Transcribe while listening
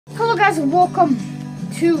guys, welcome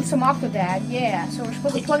to some Octodad. Yeah, so we're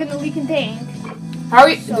supposed to plug in the leaking tank. How are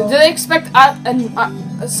we? Do they expect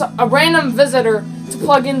a random visitor to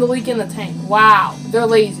plug in the leak in the tank? Wow, they're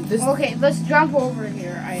lazy. Okay, let's jump over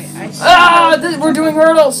here. We're doing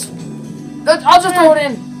hurdles. I'll just throw it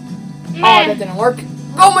in. Oh, that didn't work.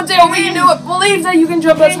 Go, Mateo, we can do it. Believe that you can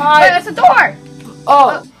jump as high. Wait, that's a door.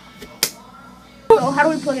 Oh. So how do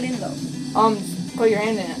we plug it in though? Put your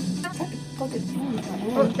hand in it. Plug it in.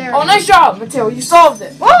 Oh, Nice job, Mateo. You solved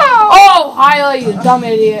it. Whoa! Oh, highlight, you dumb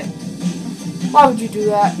idiot. Why would you do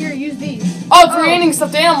that? Here, use these. Oh, creating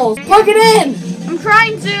stuffed animals. Plug it in. I'm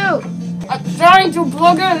trying to. I'm trying to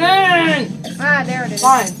plug it in. Ah, there it is.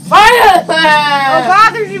 Fine. Fine. Oh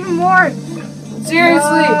God, there's even more.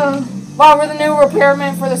 Seriously. Wow, we're the new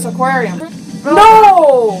repairman for this aquarium.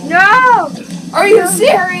 No. No. Are you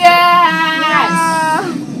serious? No.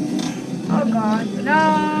 Oh God,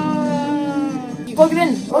 no. Plug it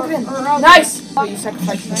in. Plug it in. Nice. Oh, you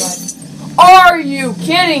sacrificed your life. Are you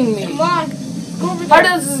kidding me? Come on. Go over there. How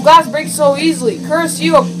does this glass break so easily? Curse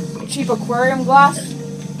you, cheap aquarium glass.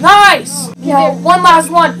 Nice. No, one last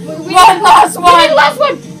one. One last one. We need the last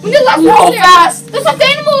one. We need the last one. Go fast. The stuffed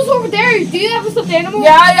animal is over there. Do you have a stuffed animal?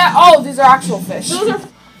 Yeah. Oh, these are actual fish. Those are.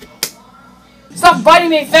 Stop biting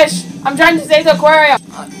me, fish. I'm trying to save the aquarium.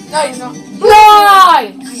 Nice.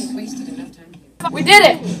 Nice. We did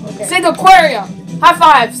it. Okay. Save the aquarium. High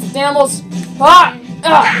fives, the animals.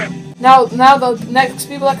 Now the next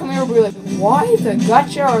people that come here will be like, why the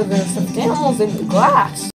gotcha are there stuffed animals in the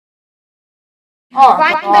glass? Oh,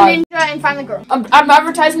 find God. the ninja and find the girl. I'm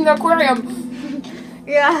advertising the aquarium.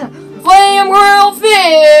 Yeah. Flame grilled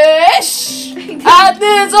fish at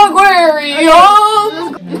this aquarium.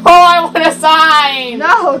 No, I want a sign.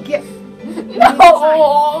 No,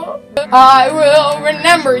 No. I will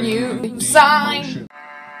remember you. Sign.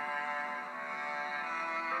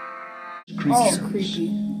 Oh, creepy.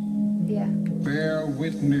 Yeah. Bear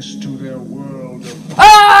witness to their world of...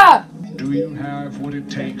 Ah! Do you have what it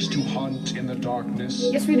takes to hunt in the darkness?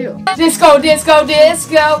 Yes, we do. Disco, disco,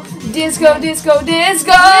 disco, disco, disco,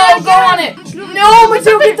 disco. Go on it. No, but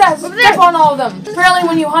don't get that. Step on all of them. Apparently,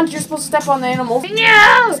 when you hunt, you're supposed to step on the animals.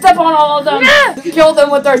 No. Step on all of them. No. Kill them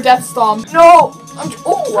with their death stomp. No.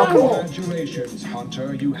 Congratulations,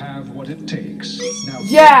 Hunter. You have what it takes. Now,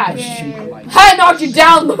 yeah. I knocked you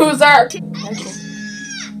down, loser.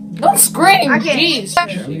 Don't scream. Jeez.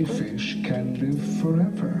 Jellyfish can live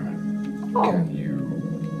forever. Can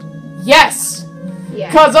you? Yes.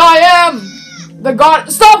 Yeah. Cause I am the god.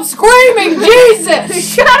 Stop screaming,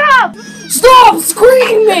 Jesus! Shut up! Stop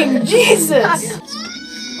screaming, Jesus!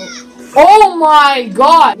 Oh my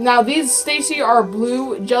God! Now these, Stacy, are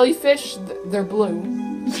blue jellyfish. They're blue.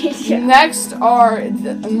 Yeah. Next are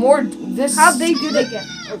more. This. How big do they get?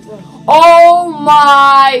 Oh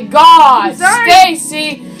my God,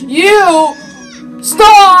 Stacy! You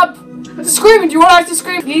stop screaming. Do you want us to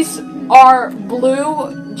scream? These are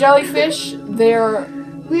blue jellyfish.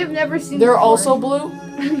 We have never seen. They're also blue.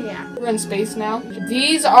 Yeah. We're in space now.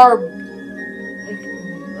 These are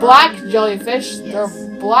black jellyfish. Yes.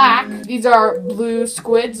 They're black. These are blue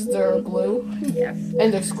squids. They're blue. Yes.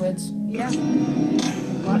 And they're squids. Yeah.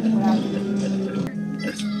 What happened?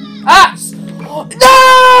 Ah!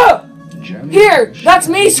 No! Here, that's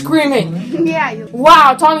me screaming. Yeah.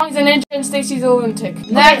 Wow, Tommy's a ninja and Stacy's a lunatic.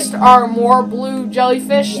 Next are more blue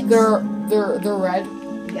jellyfish. Yes. They're red.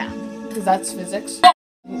 Yeah. Because that's physics. Ah!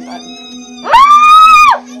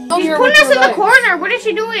 She's putting us in the corner. What is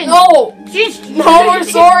she doing? No. No, we're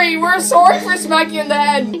sorry. We're sorry for smacking you in the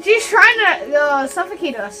head. She's trying to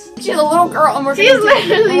suffocate us. She's a little girl and She's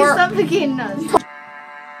literally suffocating us.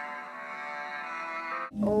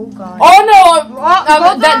 Oh God. Oh no!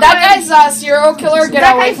 That guy's a serial killer. Get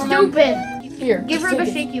away from him. That guy's stupid. Here. Give her the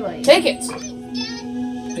shaky leg. Take it.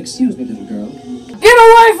 Excuse me, little girl. Get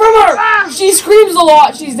away from her! Ah! She screams a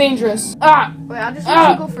lot. She's dangerous. Ah! Wait, I'll just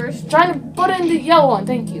let you go first. Trying to put in the yellow one.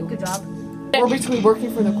 Thank you. Good job. We're basically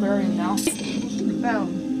working for the aquarium now.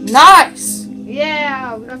 Boom. Nice!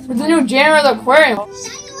 Yeah. We got We're the new janitor of the aquarium.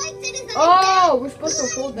 Oh, we're supposed to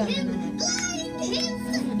hold them.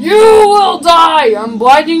 You will die! I'm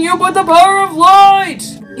blinding you with the power of light!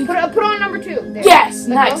 Put on number 2. There. Yes,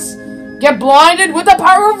 nice. Get blinded with the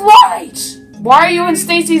power of light! Why are you in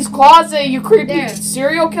Stacy's closet, you creepy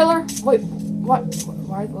serial killer? Wait, what?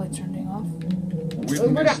 Why are the lights turning off?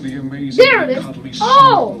 Witness the amazing There it is. cuddly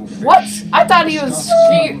Oh! small What? fish. I thought he was.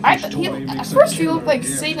 At first he looked like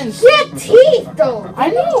Satan's. He had teeth, though. I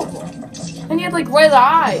know. And he had like red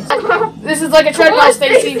eyes. This is like a treadmill,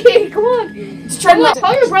 Stacy. Come on. It's a treadmill.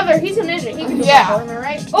 Call your brother. He's a ninja. He can do Yeah. it,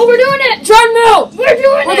 right? Oh, we're doing it. Treadmill. We're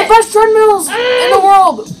doing We're it. the best treadmills in the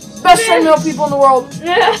world. best treadmill people in the world.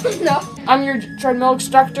 No. I'm your treadmill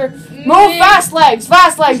instructor. Move fast legs,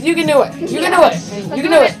 fast legs. You can do it. You can do it. You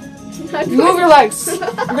can do it. Move your legs. You're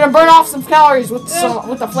gonna burn off some calories with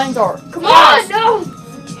the flamethrower. Come on, no.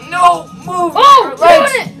 No, move Oh, your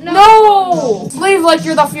legs. doing it. No. Leave like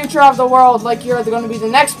you're the future of the world, like you're going to be the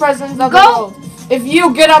next president of the world. If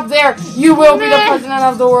you get up there, you will be the president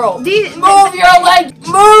of the world. Move your leg.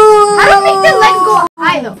 Move. How do we make the legs go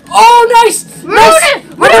high though? Oh, nice. Nice.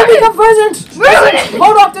 We're going to become president.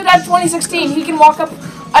 Hold on to that 2016. He can walk up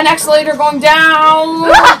an escalator going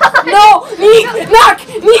down. No. Neek. Knock.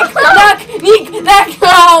 Neek. Knock. Neek. Knock.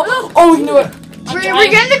 Oh, we can do it.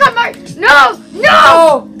 We're getting to come back. No.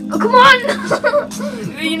 Oh. Oh, come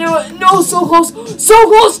on! You know what? No, so close! So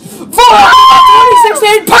close! For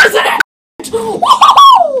 2016 president! Woo!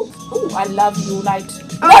 Ooh, I love you, Light.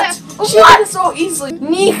 What? She did it so easily.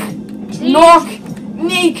 Neek! Nork!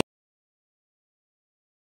 Neek!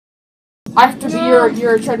 I have to be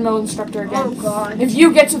your treadmill instructor again. Oh, God. If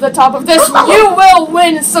you get to the top of this, you will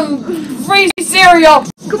win some free cereal!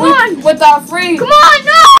 Come on! With a free... Come on,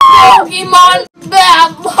 no! Pokemon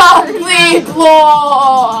that lovely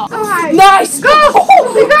blow! Alright. Nice! Go!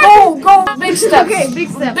 Go! Big step. Okay, big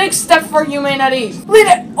step. Big step for humanity. Lead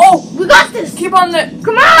it! Oh! We got this! Keep on the...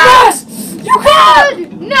 Come on! Yes! You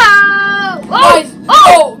can! No! Nice!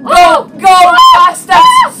 Go! 5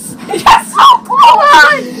 steps! Yes! So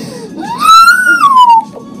close!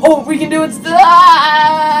 Oh, we can do it still.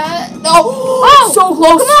 Oh, so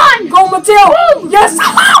close. Come on. Go, Mateo. Yes.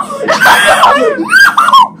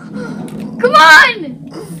 Come on.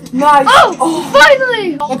 Nice. Oh,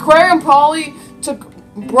 finally. Aquarium Polly took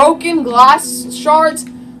broken glass shards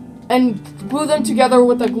and glue them together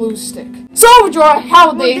with a glue stick. So, enjoy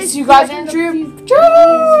holidays, you guys, and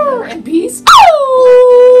future and peace.